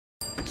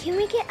Can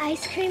we get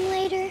ice cream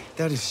later?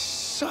 That is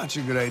such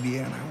a good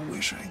idea, and I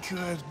wish I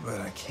could,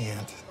 but I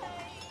can't.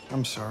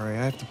 I'm sorry.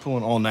 I have to pull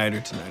an all-nighter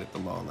tonight at the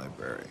law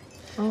library.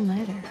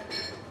 All-nighter?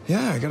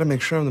 Yeah, I gotta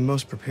make sure I'm the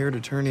most prepared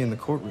attorney in the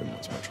courtroom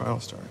once my trial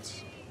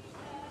starts.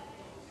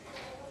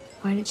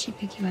 Why did she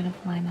pick you out of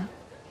the lineup?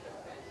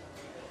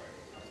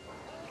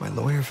 My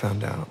lawyer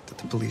found out that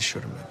the police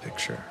showed him my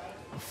picture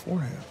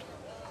beforehand.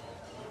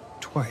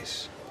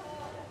 Twice.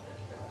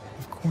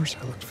 Of course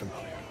I looked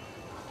familiar.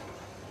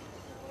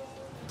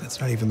 That's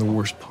not even the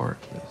worst part,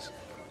 Liz.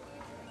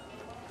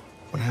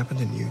 What happened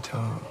in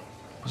Utah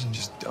wasn't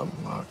just dumb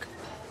luck.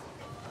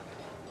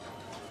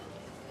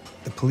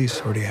 The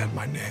police already had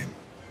my name.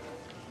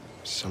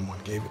 Someone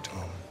gave it to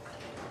them.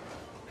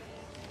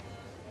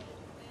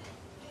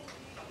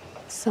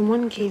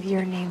 Someone gave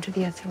your name to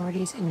the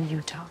authorities in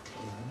Utah.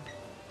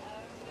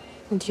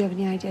 Mm-hmm. Do you have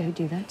any idea who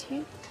did that to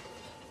you?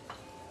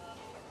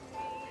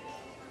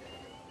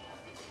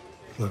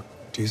 Look,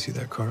 do you see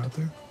that car out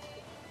there?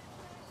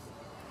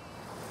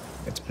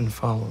 It's been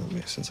following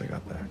me since I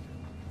got back.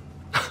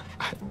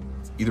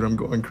 Either I'm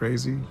going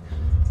crazy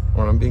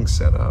or I'm being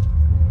set up.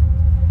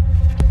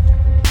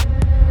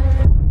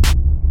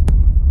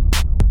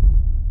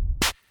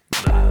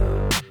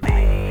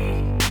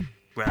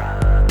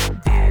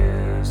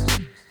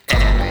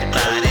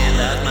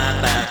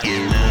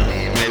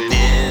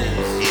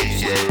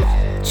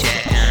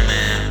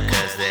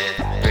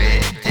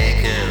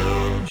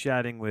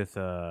 Chatting with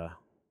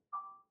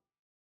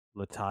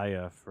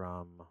Lataya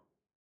from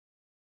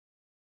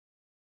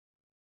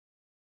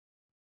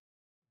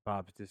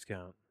Bob's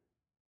Discount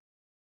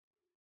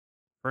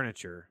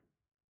Furniture.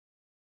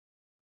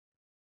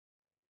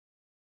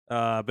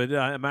 But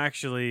I'm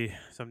actually,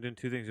 so I'm doing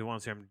two things at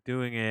once here. I'm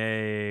doing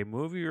a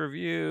movie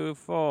review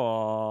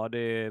for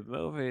the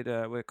movie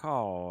that we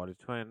call the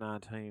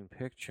 2019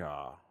 picture.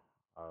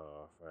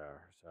 Now,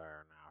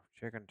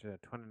 checking to the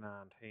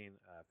 2019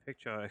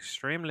 picture,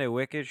 extremely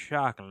wicked,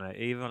 shockingly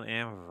evil,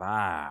 and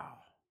vile.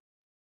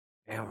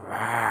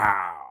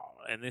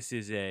 And this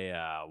is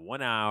a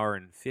 1 hour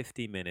and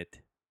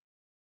 50-minute.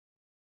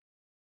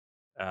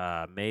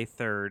 May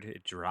 3rd,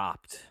 it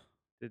dropped.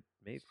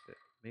 May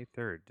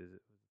 3rd.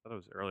 I thought it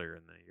was earlier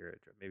in the year.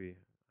 Maybe,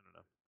 I don't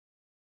know.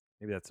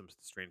 Maybe that's some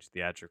strange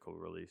theatrical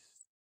release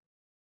date.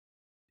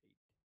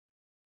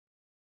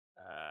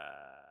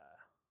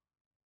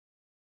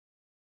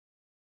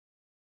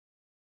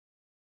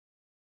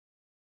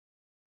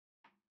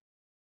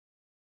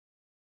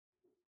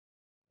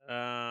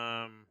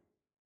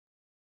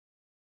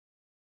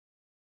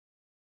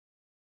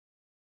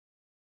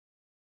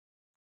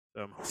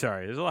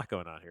 Sorry, there's a lot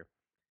going on here.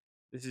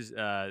 This is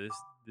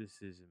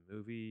this is a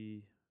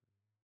movie.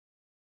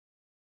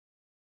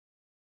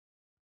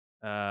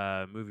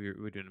 We're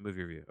doing a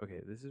movie review.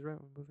 Okay, this is right.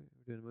 We're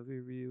doing a movie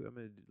review. I'm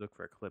gonna look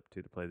for a clip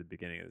to play the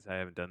beginning of this. I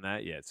haven't done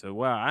that yet. So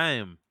wow, I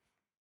am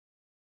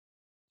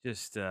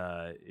just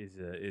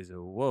is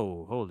a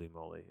whoa, holy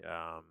moly.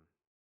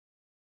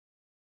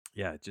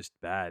 Yeah, just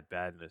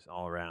badness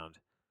all around.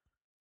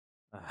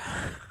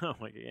 Oh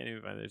my god, I can't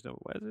even find. There's no.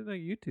 Why is there no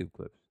YouTube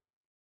clips?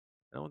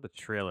 I don't want the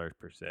trailer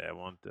per se. I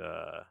want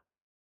I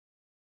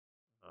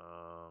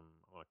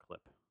want a clip.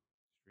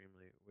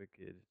 Extremely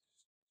wicked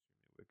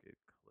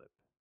clip.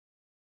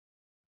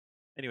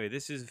 Anyway,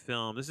 this is a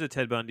film. This is a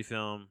Ted Bundy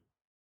film.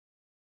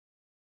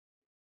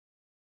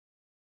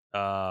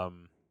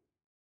 I'm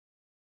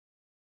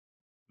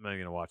not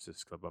gonna watch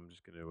this clip. I'm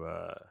just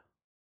gonna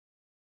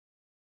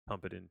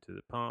pump it into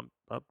the pump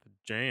up the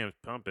jams,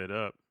 pump it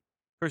up.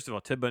 First of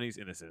all, Ted Bundy's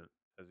innocent,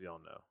 as we all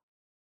know,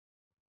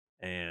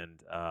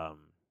 and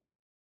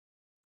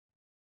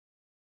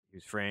he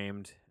was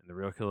framed, and the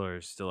real killer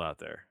is still out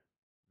there.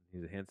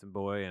 He's a handsome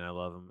boy, and I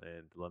love him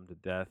and love him to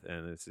death.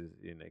 And this is,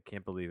 I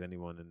can't believe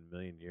anyone in a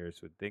million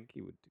years would think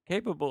he would be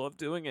capable of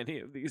doing any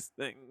of these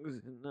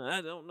things. And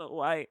I don't know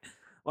why.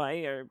 Why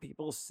are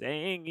people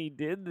saying he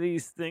did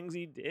these things?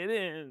 He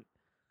didn't.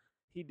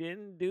 He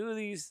didn't do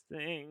these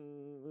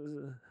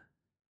things.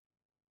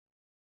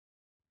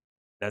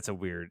 That's a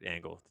weird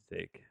angle to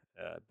take.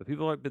 But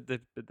people are, but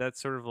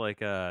that's sort of like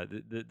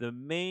the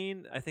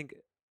main. I think.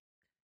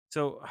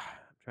 So I'm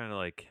trying to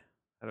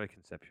how do I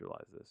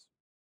conceptualize this?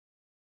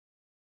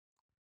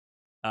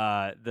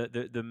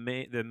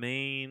 The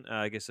main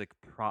I guess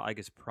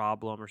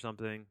problem or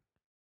something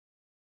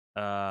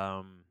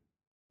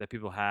that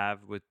people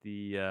have with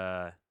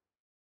the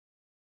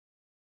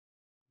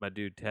my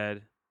dude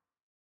Ted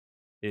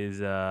is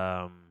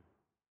that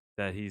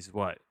he's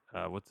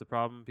what's the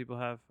problem people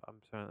have? I'm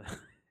trying to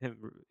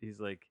he's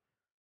like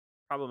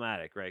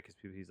problematic, right? Because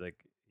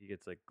he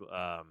gets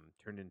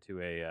turned into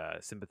a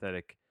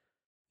sympathetic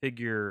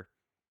figure,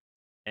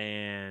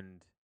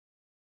 and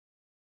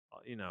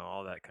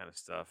all that kind of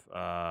stuff.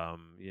 All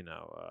that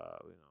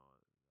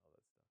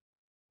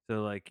stuff.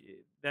 So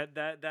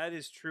that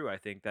is true. I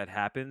think that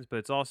happens, but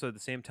it's also at the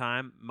same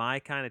time my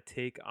kind of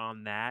take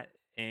on that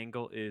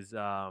angle is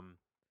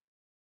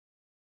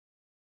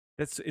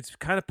it's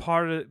kind of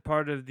part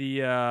of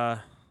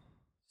the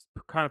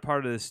kind of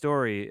part of the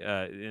story,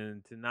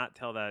 and to not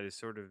tell that is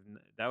sort of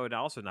that would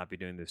also not be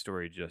doing the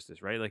story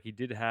justice, right? Like he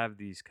did have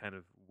these kind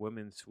of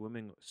women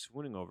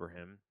swooning over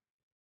him,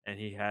 and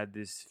he had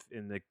this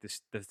in the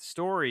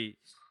story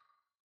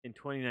in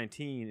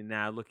 2019, and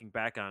now looking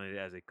back on it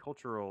as a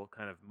cultural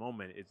kind of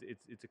moment,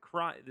 it's a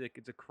crime, like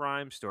it's a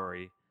crime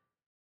story,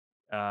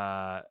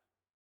 uh,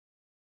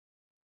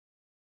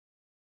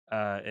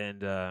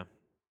 and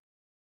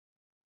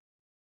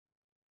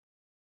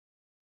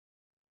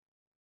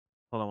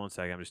hold on one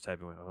second, I'm just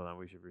typing. Hold on,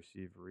 we should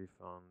receive a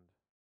refund.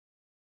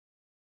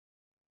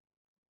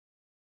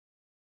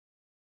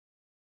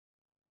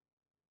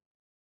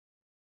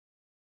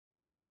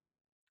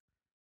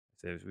 It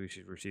says we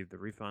should receive the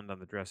refund on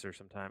the dresser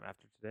sometime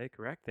after today.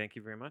 Correct. Thank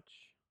you very much.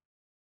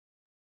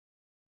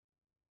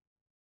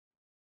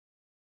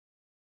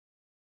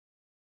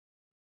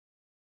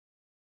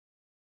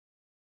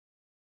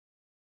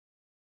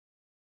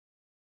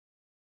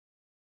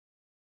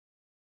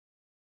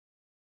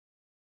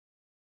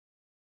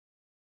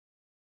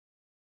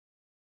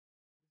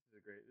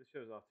 This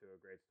shows off to a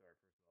great start.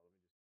 First of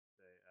all, let me just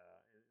say, in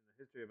the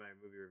history of my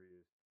movie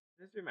reviews,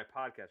 the history of my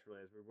podcast,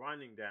 really, as we're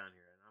winding down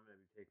here, and I'm going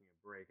to be taking a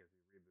break as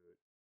we reboot.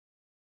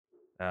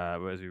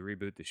 As we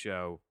reboot the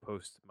show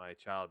post my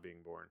child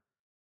being born.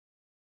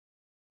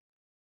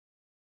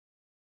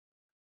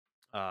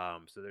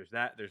 So there's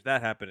that. There's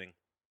that happening.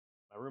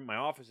 My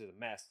office is a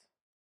mess.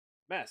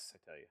 Mess, I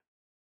tell you.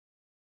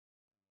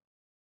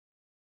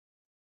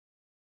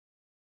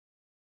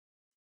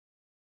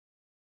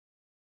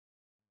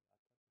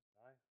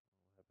 What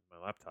happened to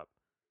my laptop?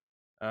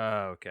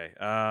 Okay.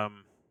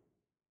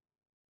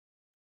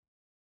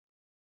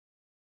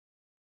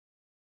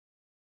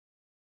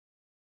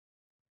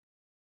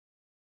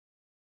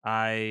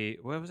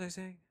 What was I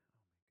saying?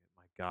 Oh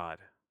my God.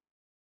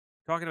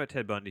 Talking about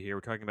Ted Bundy here.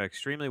 We're talking about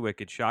Extremely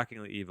Wicked,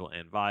 Shockingly Evil,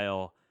 and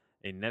Vile,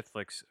 a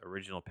Netflix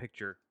original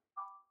picture.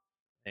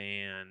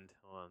 And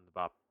hold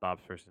on,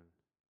 Bob's person.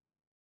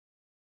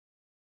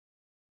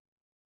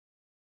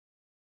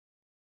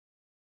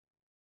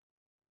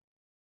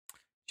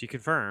 She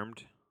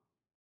confirmed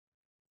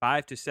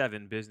 5 to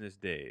 7 business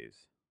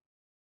days.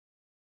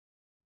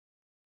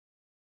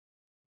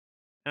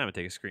 And I'm gonna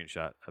take a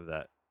screenshot of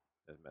that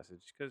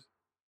message because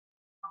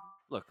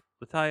look,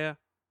 Lataya.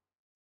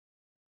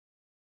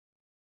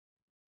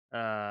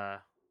 I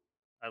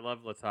love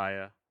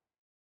Lataya,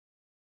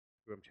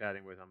 who I'm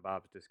chatting with on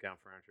Bob's Discount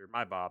Furniture,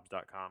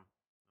 mybobs.com.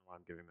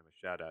 I'm giving them a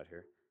shout out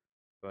here,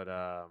 but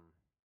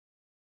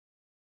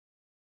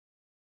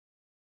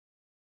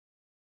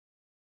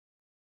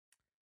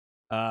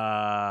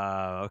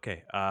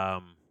okay.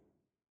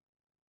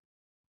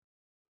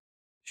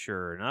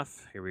 Sure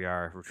enough, here we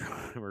are.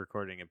 We're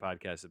recording a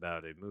podcast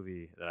about a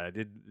movie that I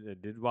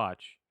did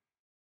watch,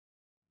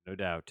 no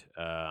doubt.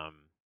 And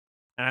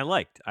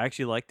I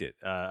actually liked it.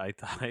 I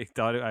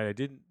thought I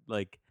didn't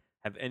like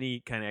have any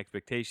kind of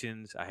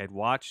expectations. I had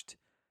watched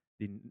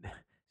the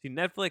see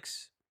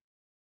Netflix.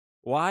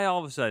 Why all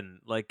of a sudden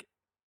like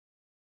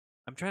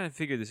I'm trying to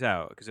figure this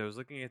out because I was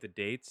looking at the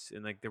dates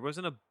and like there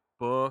wasn't a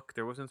book,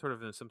 there wasn't sort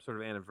of some sort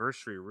of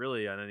anniversary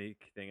really on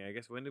anything. I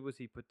guess was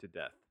he put to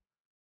death?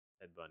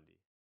 Ted Bundy.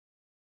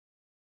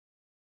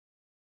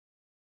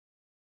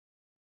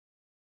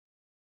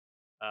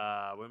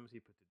 When was he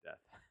put to death?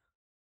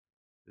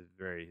 This is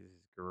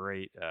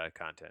great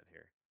content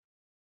here.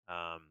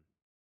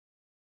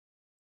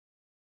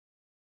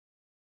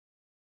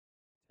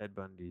 Ted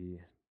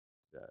Bundy,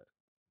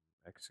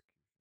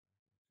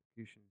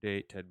 execution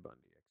date. Ted Bundy,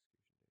 execution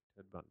date.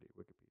 Ted Bundy,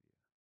 Wikipedia.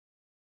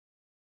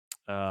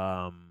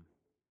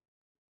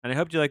 And I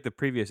hope you liked the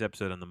previous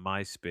episode on the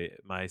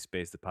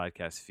MySpace, the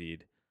podcast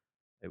feed.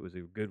 It was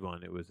a good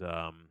one. It was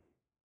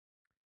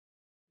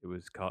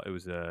called. It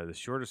was the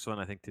shortest one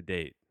I think to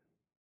date.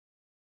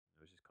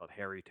 It was just called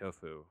Harry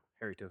Tofu.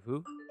 Harry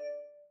Tofu.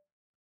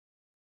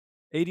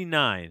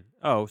 89.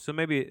 Oh, so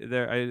maybe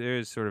there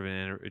is sort of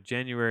a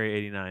January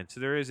 89. So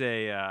there is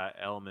a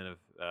element of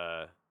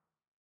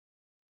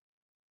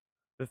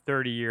the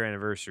 30-year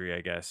anniversary,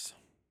 I guess.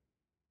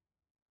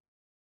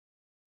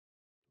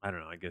 I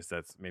don't know. I guess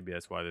that's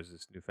why there's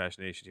this new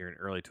fascination here in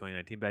early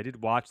 2019. But I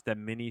did watch that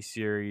mini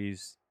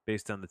series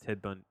based on the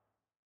Ted Bundy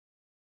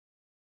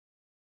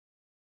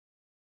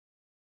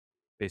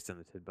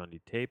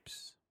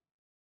tapes.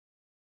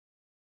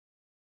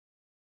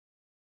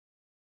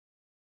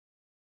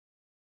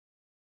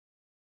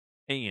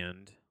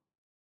 And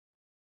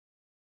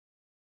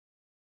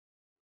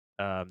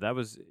that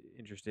was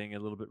interesting, a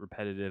little bit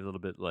repetitive, a little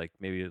bit like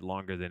maybe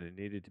longer than it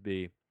needed to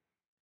be.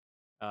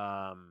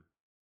 But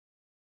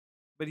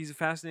he's a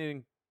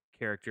fascinating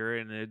character,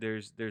 and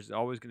there's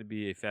always going to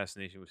be a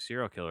fascination with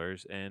serial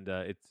killers, and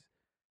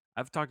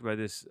I've talked about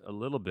this a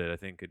little bit, I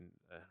think, in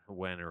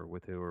when or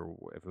with who or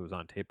if it was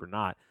on tape or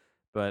not,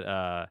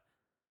 but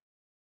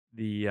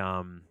the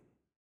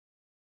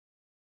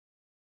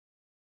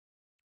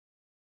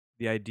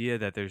idea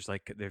that there's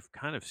like we've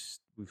kind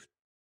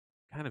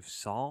of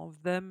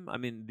solved them. I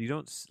mean, you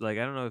don't like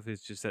I don't know if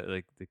it's just that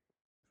like the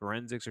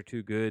forensics are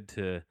too good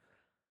to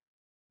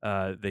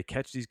they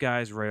catch these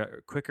guys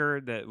quicker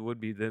that would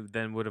be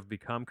than would have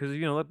become, because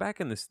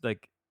back in this,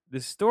 like,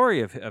 this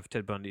story of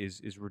Ted Bundy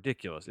is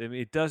ridiculous. I mean,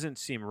 it doesn't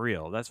seem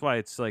real. That's why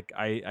it's like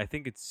I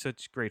think it's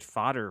such great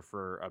fodder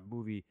for a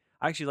movie.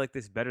 I actually like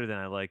this better than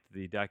I liked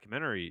the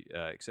documentary,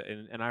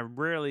 and I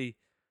rarely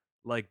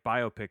like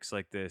biopics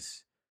like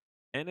this.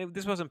 And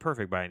this wasn't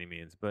perfect by any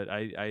means, but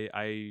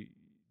I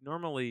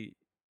normally,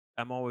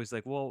 I'm always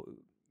like, well,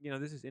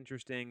 this is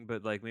interesting,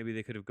 but like maybe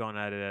they could have gone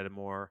at it at a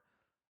more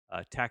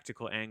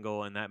tactical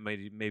angle, and that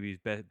maybe is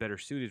better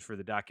suited for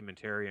the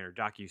documentarian or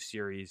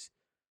docu-series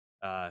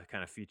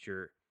kind of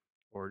feature,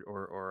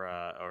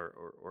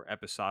 or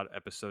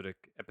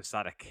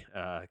episodic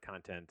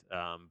content.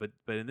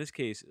 But in this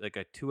case, like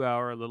a 2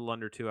 hour, a little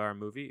under 2 hour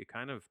movie, it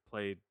kind of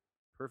played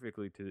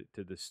perfectly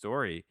to the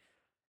story.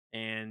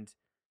 And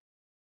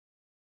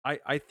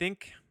I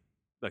think,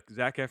 like,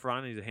 Zac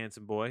Efron, he's a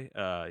handsome boy.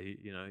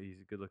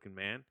 He's a good looking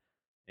man.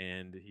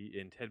 And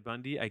Ted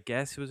Bundy, I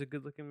guess, was a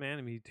good looking man.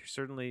 I mean, he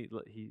certainly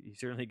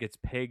gets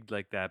pegged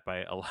like that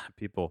by a lot of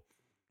people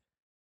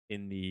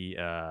in the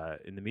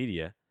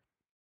media.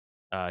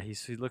 He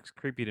looks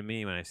creepy to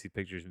me when I see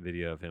pictures and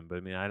video of him. But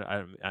I mean,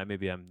 I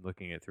maybe I'm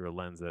looking at it through a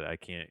lens that I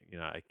can't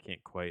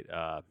quite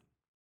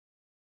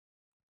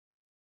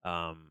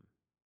um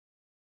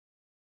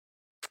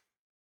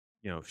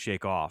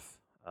shake off.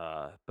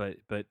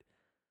 But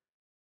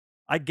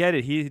I get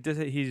it. He does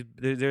it.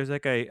 There's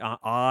like a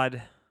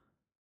odd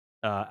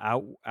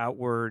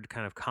outward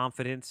kind of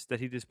confidence that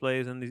he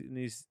displays in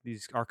these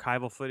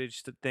archival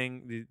footage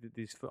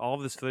these all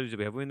of this footage that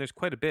we have. I mean, there's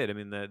quite a bit. I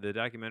mean, the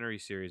documentary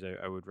series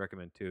I would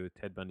recommend too,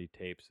 Ted Bundy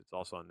Tapes. It's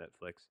also on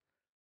Netflix.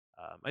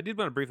 I did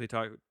want to briefly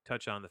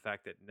touch on the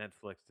fact that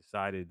Netflix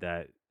decided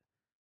that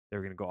they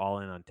were going to go all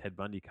in on Ted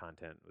Bundy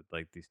content with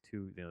like these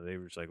two. They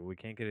were just like, well, we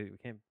can't get it. We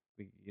can't.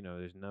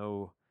 There's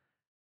no.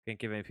 Can't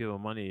give any people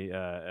money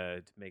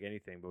to make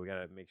anything, but we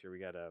gotta make sure we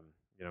gotta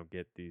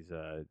get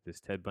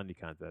this Ted Bundy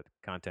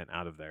content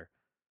out of there,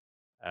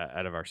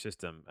 out of our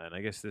system. And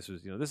I guess this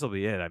will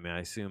be it. I mean,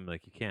 I assume,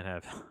 like, you can't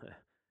have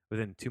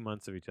within 2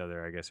 months of each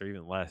other, I guess, or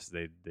even less.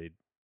 They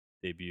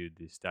debuted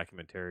this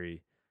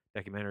documentary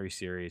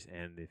series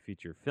and the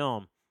feature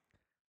film,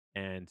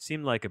 and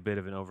seemed like a bit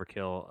of an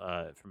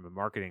overkill from a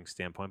marketing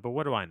standpoint. But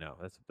what do I know?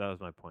 That was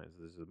my point.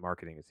 This is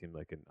marketing. It seemed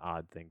like an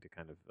odd thing to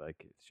kind of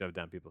like shove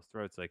down people's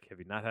throats. Like, have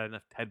you not had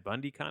enough Ted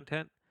Bundy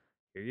content?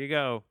 Here you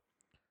go.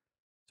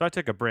 So I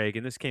took a break,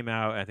 and this came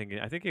out. I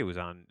think it was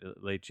on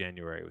late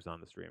January. It was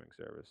on the streaming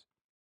service,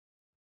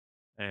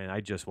 and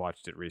I just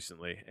watched it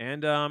recently.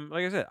 And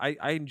like I said,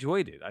 I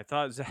enjoyed it. I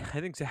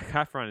think Zac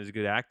Efron is a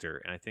good actor,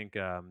 and I think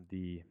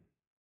the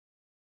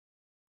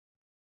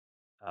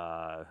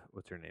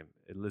what's her name?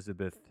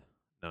 Elizabeth.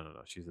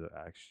 No. She's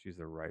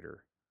the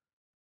writer.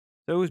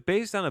 So it was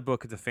based on a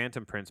book, The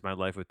Phantom Prince: My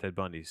Life with Ted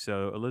Bundy.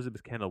 So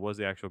Elizabeth Kendall was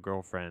the actual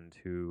girlfriend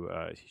who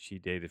she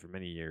dated for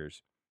many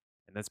years,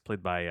 and that's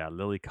played by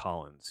Lily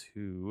Collins,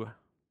 who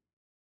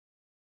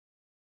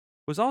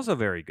was also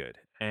very good.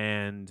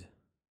 And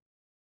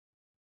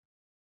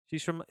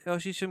she's from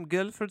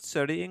Guildford,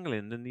 Surrey,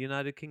 England, in the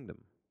United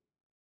Kingdom.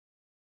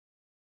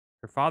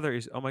 Her father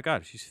is, oh my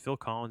God, she's Phil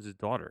Collins'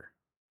 daughter.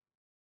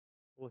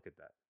 Look at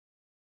that.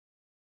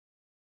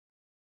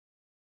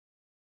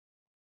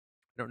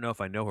 I don't know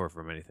if I know her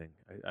from anything.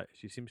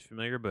 She seems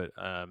familiar, but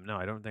no,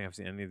 I don't think I've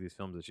seen any of these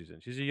films that she's in.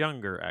 She's a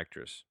younger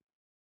actress.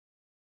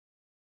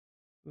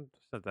 She's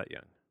not that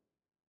young.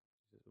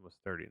 She's almost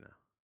 30 now.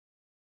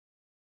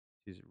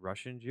 She's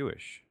Russian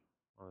Jewish.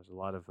 Well, there's a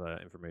lot of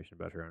information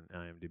about her on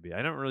IMDb.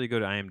 I don't really go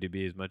to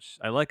IMDb as much.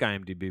 I like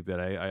IMDb, but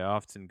I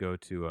often go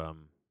to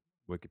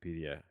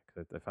Wikipedia,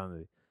 because I found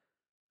the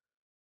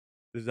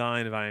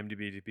design of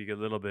IMDb to be a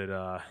little bit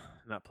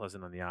not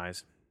pleasant on the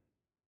eyes.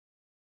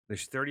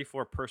 There's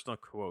 34 personal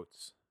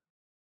quotes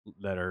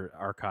that are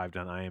archived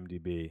on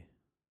IMDb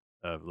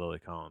of Lily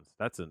Collins.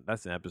 That's an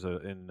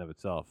episode in and of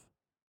itself.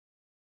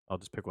 I'll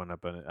just pick one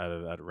up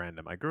at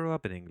random. I grew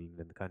up in England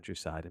in the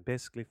countryside, and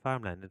basically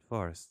farmland and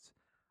forests.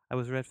 I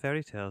was read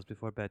fairy tales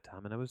before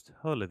bedtime, and I was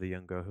totally the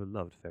young girl who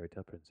loved fairy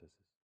tale princesses.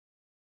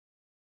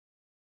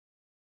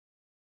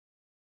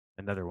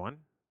 Another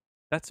one.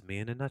 That's me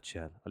in a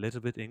nutshell. A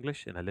little bit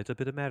English and a little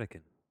bit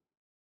American.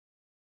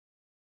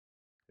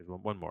 There's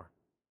one more.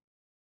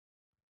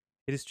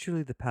 It is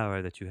truly the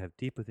power that you have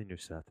deep within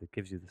yourself that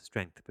gives you the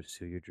strength to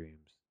pursue your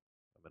dreams.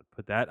 I'm going to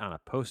put that on a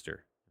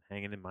poster and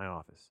hang it in my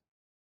office.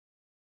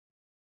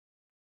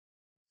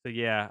 So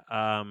yeah,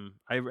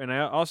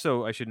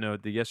 I should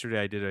note that yesterday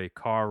I did a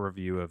car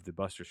review of the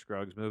Buster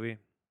Scruggs movie,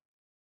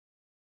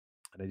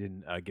 and I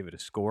didn't give it a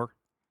score.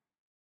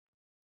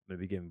 I'm gonna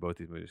be giving both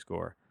these movies a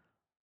score.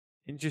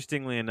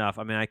 Interestingly enough,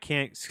 I mean, I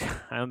can't.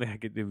 I don't think I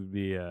could. It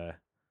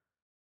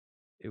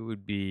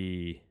would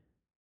be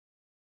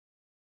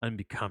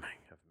unbecoming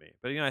of me.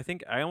 But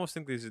I almost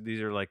think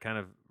these are like kind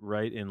of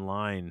right in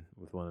line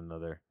with one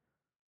another.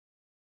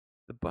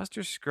 The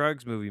Buster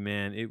Scruggs movie,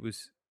 man, it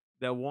was,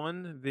 that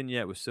one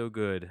vignette was so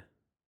good.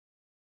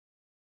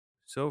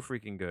 So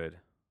freaking good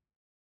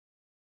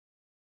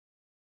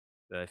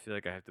that I feel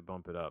like I have to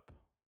bump it up.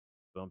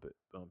 Bump it.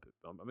 I'm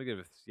gonna give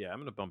it. Yeah, I'm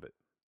gonna bump it.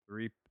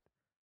 I'm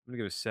gonna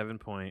give it 7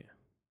 point.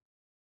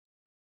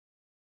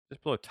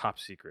 Just below top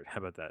secret. How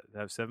about that? I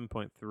have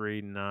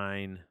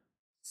 7.397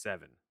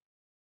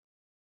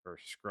 for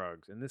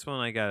Scruggs, and this one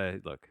I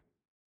gotta look.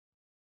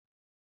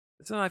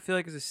 This one I feel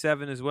like is a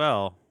 7 as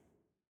well.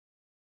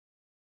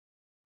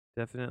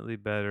 Definitely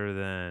better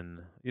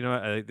than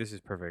I think this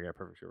is perfect. I got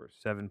perfect score.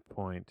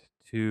 7.237.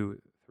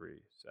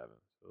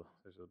 So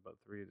there's about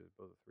three. There's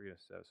both a 3 and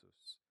a 7.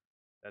 So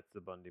that's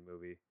the Bundy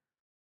movie.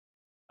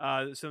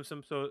 So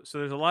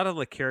there's a lot of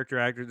like character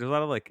actors. There's a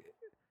lot of like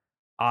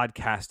odd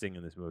casting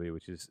in this movie,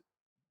 which is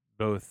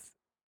both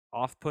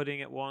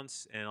off-putting at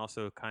once and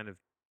also kind of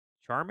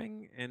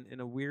charming and in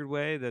a weird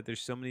way that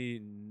there's so many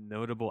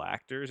notable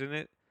actors in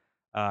it.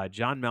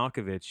 John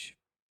Malkovich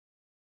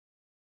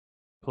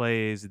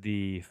plays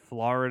the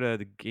Florida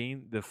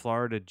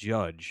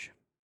judge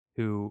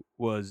who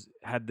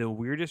had the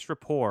weirdest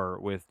rapport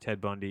with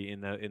Ted Bundy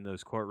in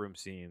those courtroom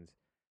scenes,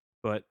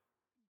 but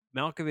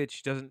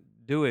Malkovich doesn't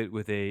do it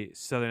with a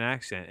southern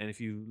accent. And if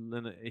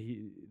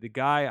the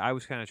guy I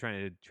was kind of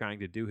trying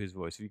to do his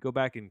voice, if you go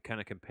back and kind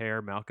of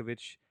compare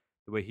Malkovich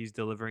the way he's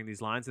delivering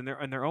these lines, and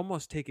they're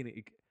almost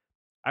taking,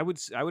 I would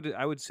say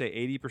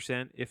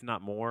 80%, if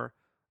not more,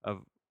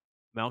 of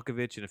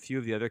Malkovich and a few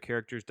of the other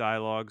characters'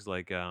 dialogues,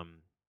 like the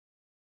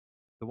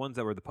ones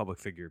that were the public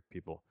figure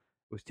people,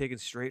 was taken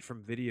straight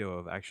from video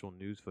of actual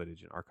news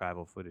footage and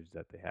archival footage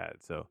that they had.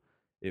 So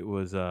it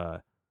was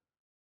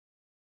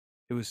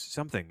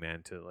something,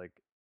 man, to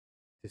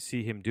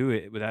see him do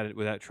it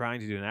without trying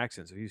to do an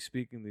accent. So he's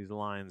speaking these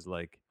lines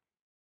like,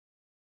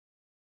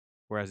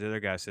 whereas the other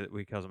guy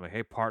he tells him like,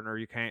 "Hey partner,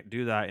 you can't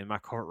do that in my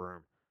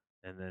courtroom,"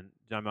 and then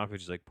John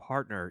Malkovich is like,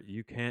 "Partner,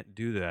 you can't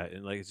do that,"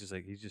 and like it's just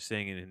like he's just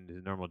saying it in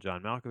his normal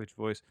John Malkovich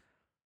voice.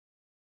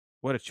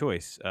 What a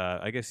choice.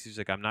 I guess he's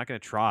like, I'm not going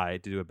to try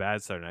to do a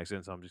bad Southern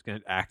accent, so I'm just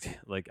going to act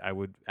like I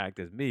would act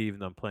as me, even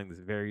though I'm playing this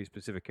very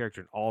specific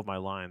character, and all of my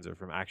lines are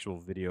from actual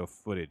video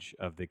footage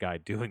of the guy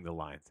doing the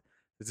lines.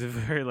 It's a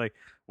very, like,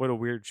 what a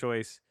weird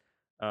choice,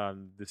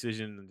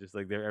 decision, and just,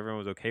 like, everyone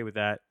was okay with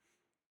that.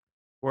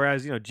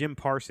 Whereas, Jim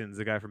Parsons,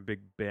 the guy from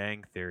Big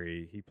Bang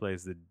Theory, he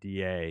plays the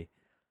DA,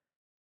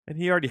 and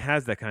he already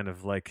has that kind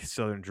of like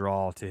Southern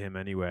drawl to him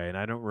anyway. And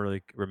I don't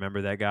really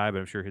remember that guy, but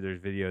I'm sure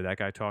there's video of that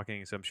guy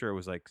talking. So I'm sure it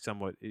was like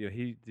somewhat,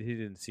 he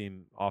didn't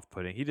seem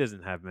off-putting. He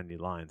doesn't have many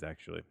lines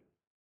actually.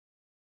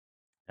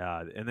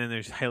 And then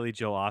there's Haley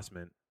Joel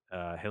Osment.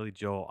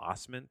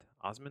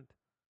 Osment? I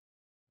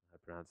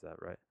pronounced that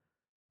right.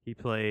 He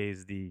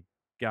plays the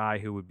guy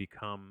who would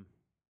become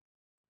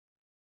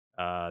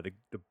the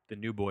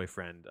new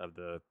boyfriend of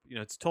the,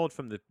 it's told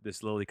from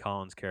this Lily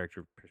Collins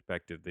character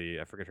perspective.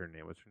 I forget her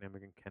name. What's her name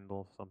again?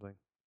 Kendall something.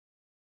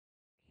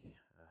 Just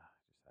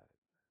had it.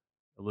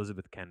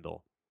 Elizabeth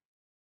Kendall.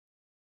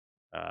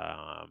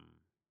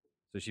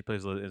 So she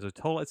plays. It's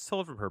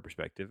told from her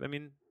perspective. I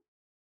mean,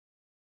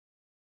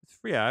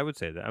 I would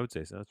say that. I would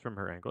say so. It's from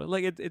her angle.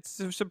 Like it's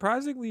a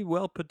surprisingly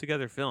well put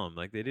together film.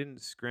 Like they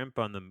didn't scrimp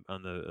on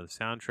the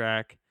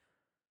soundtrack.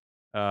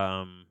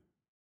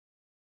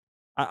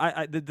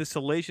 The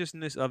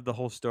salaciousness of the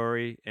whole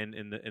story and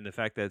the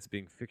fact that it's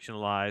being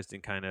fictionalized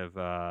and kind of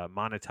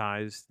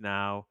monetized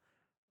now.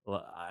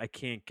 I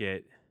can't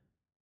get.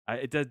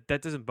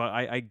 That doesn't. But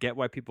I get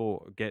why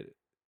people get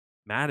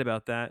mad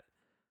about that.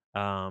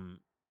 And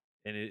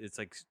it's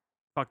like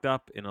fucked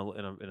up in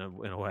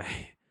a way.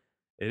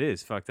 It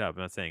is fucked up.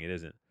 I'm not saying it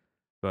isn't,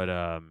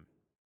 but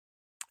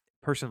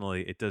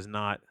personally, it does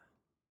not.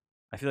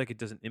 I feel like it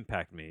doesn't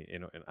impact me.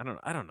 And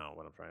I don't know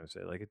what I'm trying to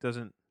say. Like it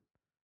doesn't.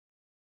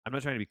 I'm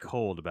not trying to be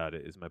cold about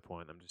it. Is my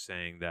point. I'm just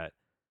saying that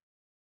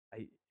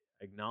I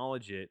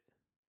acknowledge it.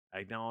 I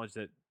acknowledge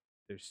that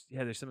there's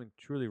something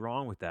truly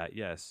wrong with that.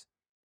 Yes.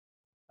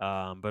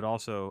 But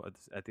also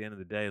at the end of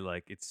the day,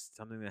 like it's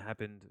something that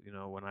happened,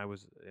 when I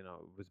was,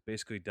 was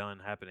basically done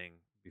happening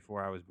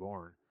before I was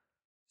born.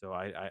 So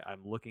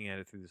I'm looking at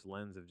it through this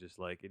lens of just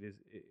like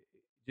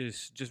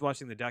just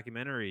watching the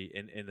documentary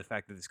and the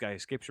fact that this guy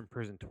escapes from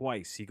prison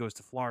twice. He goes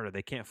to Florida.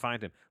 They can't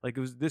find him. Like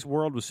this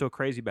world was so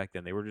crazy back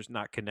then. They were just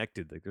not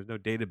connected. Like there's no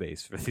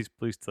database for these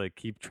police to like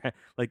keep track.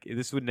 Like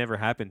this would never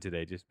happen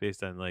today, just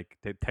based on like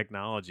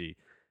technology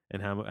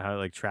and how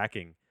like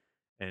tracking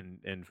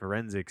and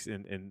forensics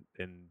and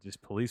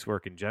just police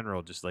work in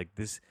general. Just like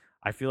this,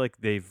 I feel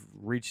like they've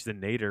reached the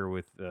nadir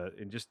with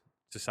in just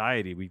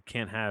society. We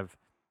can't have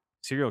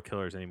serial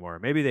killers anymore.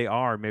 Maybe they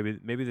are.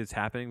 Maybe that's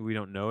happening. We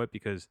don't know it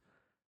because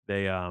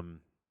they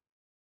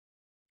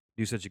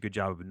do such a good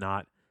job of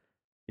not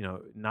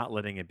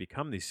letting it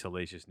become these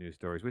salacious news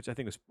stories, which I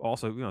think is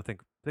also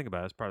think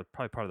about it, it's probably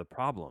part of the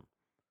problem.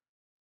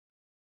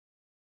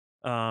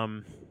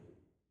 But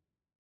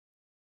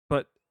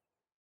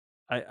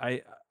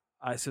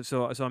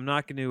so I'm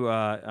not going to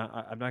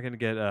I'm not going to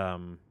get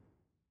I'm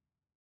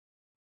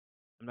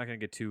not going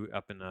to get too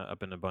up in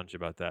a bunch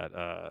about that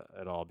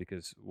at all,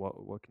 because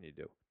what can you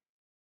do?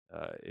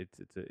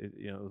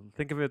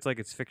 think of it as like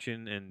it's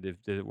fiction, and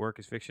if the work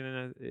is fiction,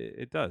 and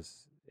it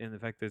does, and the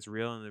fact that it's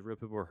real and the real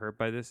people were hurt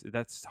by this,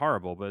 that's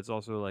horrible. But it's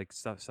also like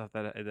stuff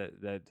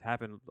that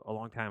happened a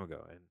long time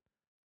ago,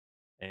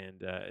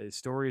 and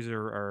stories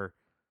are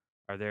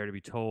there to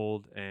be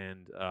told,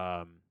 and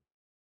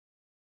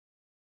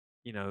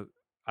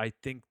I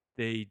think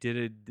they did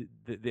it.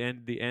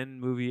 The end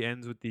movie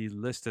ends with the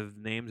list of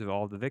names of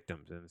all the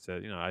victims, and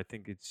so I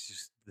think it's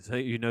just so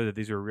that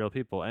these were real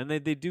people, and they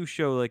do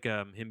show like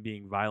him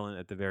being violent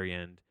at the very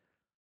end,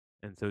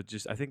 and so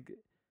just I think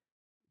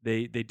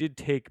they did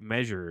take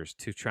measures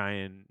to try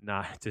and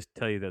not just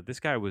tell you that this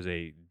guy was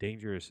a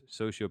dangerous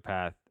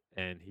sociopath,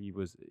 and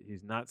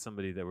he's not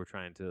somebody that we're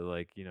trying to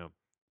like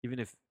even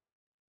if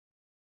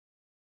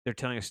they're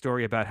telling a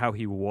story about how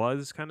he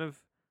was kind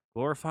of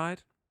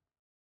glorified,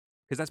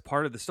 because that's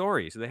part of the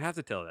story. So they have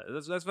to tell that.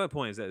 That's my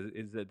point. Is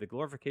that the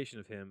glorification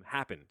of him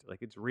happened?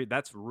 Like it's real.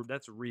 That's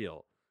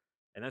real,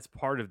 and that's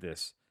part of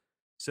this.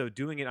 So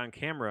doing it on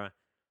camera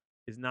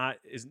is not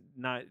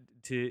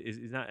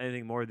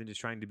anything more than just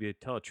trying to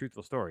tell a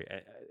truthful story.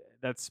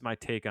 That's my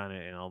take on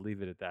it, and I'll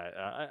leave it at that.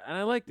 And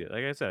I liked it.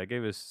 Like I said, I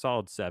gave it a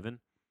solid 7.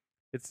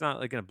 It's not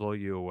like gonna blow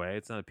you away.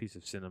 It's not a piece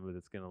of cinema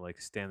that's gonna like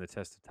stand the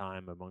test of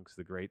time amongst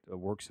the great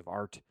works of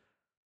art.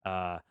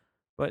 But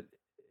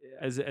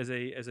as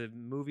a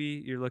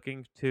movie, you're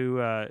looking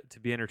to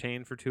be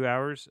entertained for 2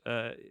 hours.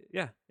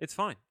 Yeah, it's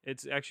fine.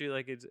 It's actually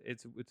like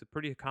it's a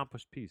pretty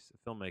accomplished piece of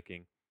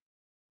filmmaking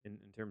in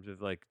terms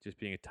of like just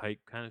being a tight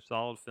kind of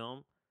solid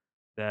film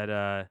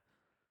that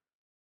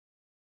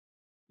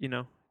you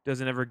know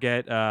doesn't ever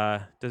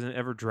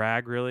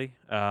drag really.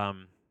 I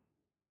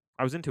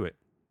was into it.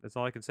 That's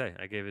all I can say.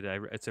 I gave it.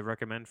 It's a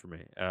recommend for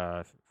me,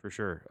 for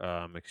sure.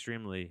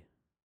 Extremely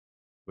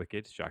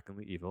wicked,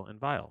 shockingly evil,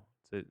 and vile.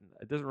 It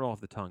doesn't roll off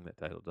the tongue. That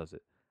title does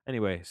it.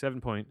 Anyway,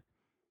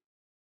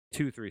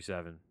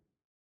 7.237.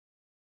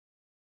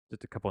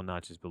 Just a couple of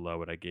notches below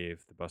what I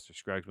gave the Buster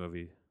Scruggs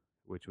movie,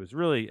 which was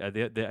really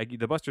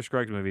the Buster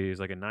Scruggs movie is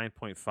like a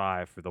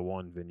 9.5 for the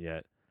one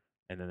vignette,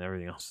 and then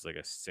everything else is like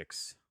a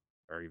 6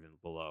 or even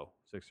below,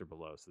 6 or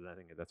below. So I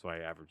think that's why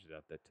I averaged it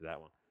out to that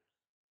one.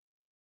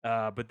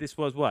 But this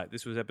was what?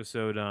 This was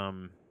episode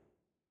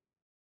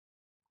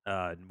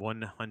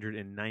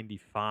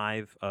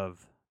 195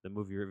 of the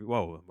movie review.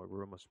 Whoa,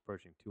 we're almost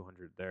approaching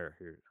 200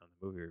 here on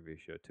the movie review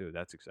show too.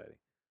 That's exciting.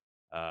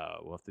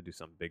 We'll have to do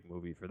some big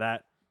movie for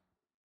that,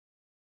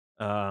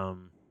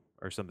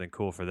 or something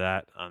cool for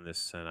that on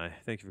this. And I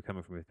thank you for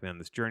coming with me on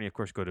this journey. Of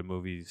course, go to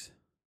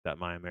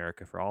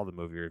movies.myamerica for all the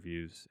movie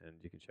reviews, and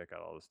you can check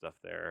out all the stuff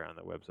there on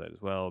the website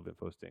as well. I've been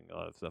posting a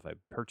lot of stuff I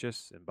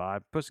purchase and buy.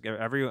 Posting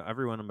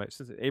every one of my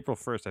since April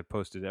 1st. I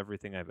posted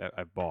everything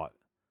I've bought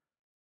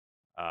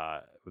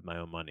with my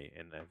own money,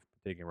 and I've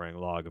taken a running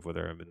log of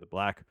whether I'm in the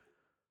black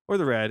or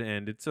the red,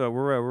 and it's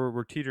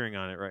we're teetering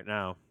on it right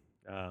now.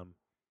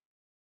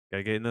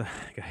 Gotta get in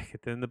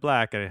the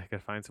black. Gotta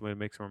find some way to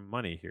make some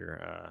money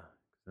here.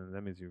 And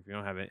that means if you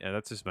don't have it,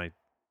 that's just my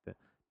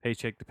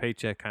paycheck to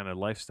paycheck kind of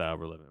lifestyle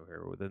we're living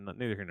here.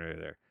 Neither here nor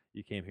there.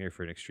 You came here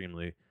for an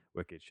extremely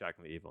wicked,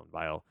 shockingly evil, and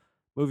vile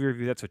movie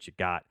review. That's what you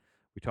got.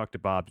 We talked to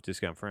Bob's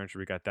Discount Furniture.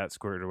 We got that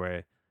squared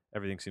away.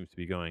 Everything seems to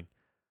be going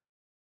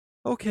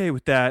okay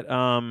with that.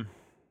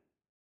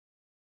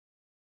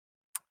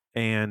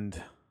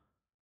 And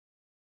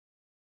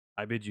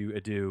I bid you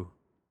adieu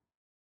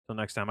till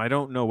next time. I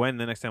don't know when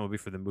the next time will be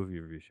for the movie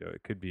review show.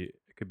 It could be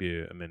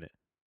a minute,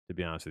 to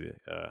be honest with you,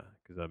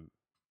 because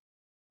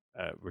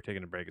we're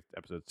taking a break at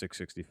episode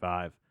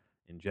 665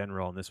 in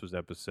general, and this was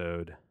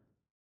episode.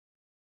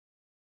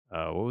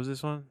 What was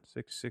this one?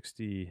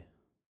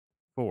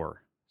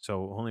 664.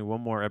 So only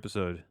one more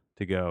episode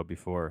to go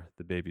before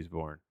the baby's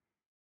born,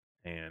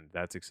 and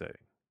that's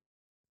exciting.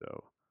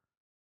 So,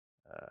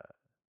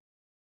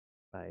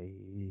 bye.